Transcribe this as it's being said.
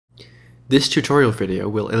This tutorial video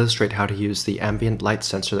will illustrate how to use the ambient light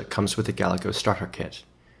sensor that comes with the Galago Starter Kit.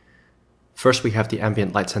 First, we have the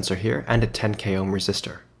ambient light sensor here and a 10k ohm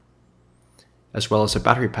resistor, as well as a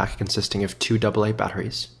battery pack consisting of two AA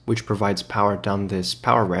batteries, which provides power down this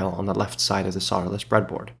power rail on the left side of the solderless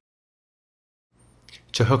breadboard.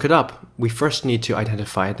 To hook it up, we first need to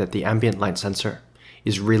identify that the ambient light sensor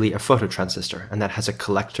is really a phototransistor, and that has a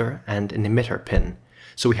collector and an emitter pin,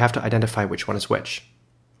 so we have to identify which one is which.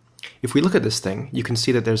 If we look at this thing, you can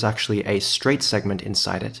see that there's actually a straight segment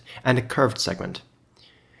inside it and a curved segment.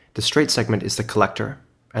 The straight segment is the collector,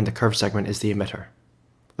 and the curved segment is the emitter.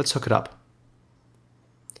 Let's hook it up.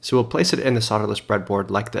 So we'll place it in the solderless breadboard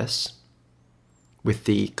like this, with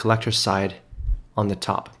the collector side on the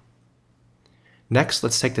top. Next,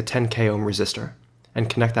 let's take the 10k ohm resistor and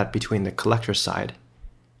connect that between the collector side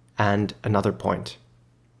and another point.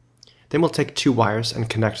 Then we'll take two wires and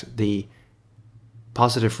connect the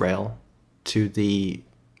positive rail to the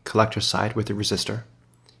collector side with the resistor,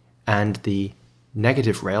 and the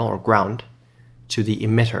negative rail or ground to the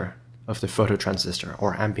emitter of the phototransistor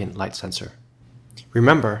or ambient light sensor.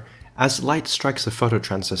 Remember, as light strikes the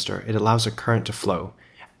phototransistor, it allows a current to flow.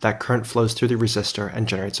 That current flows through the resistor and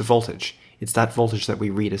generates a voltage. It's that voltage that we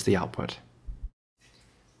read as the output.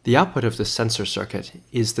 The output of the sensor circuit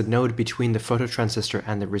is the node between the phototransistor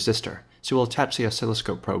and the resistor, so we'll attach the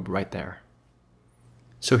oscilloscope probe right there.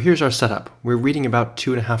 So here's our setup. We're reading about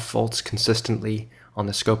 2.5 volts consistently on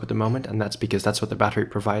the scope at the moment, and that's because that's what the battery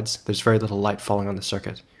provides. There's very little light falling on the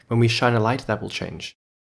circuit. When we shine a light, that will change.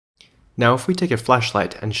 Now if we take a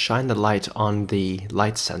flashlight and shine the light on the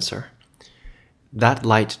light sensor, that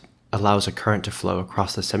light allows a current to flow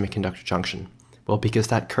across the semiconductor junction. Well, because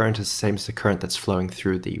that current is the same as the current that's flowing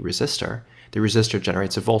through the resistor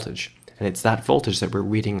generates a voltage, and it's that voltage that we're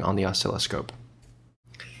reading on the oscilloscope.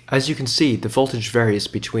 As you can see, the voltage varies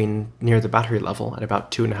between near the battery level at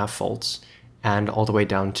about 2.5 volts and all the way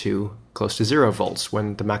down to close to 0 volts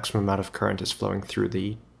when the maximum amount of current is flowing through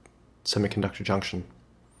the semiconductor junction.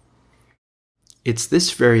 It's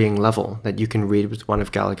this varying level that you can read with one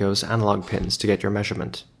of Galago's analog pins to get your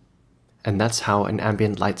measurement. And that's how an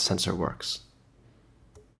ambient light sensor works.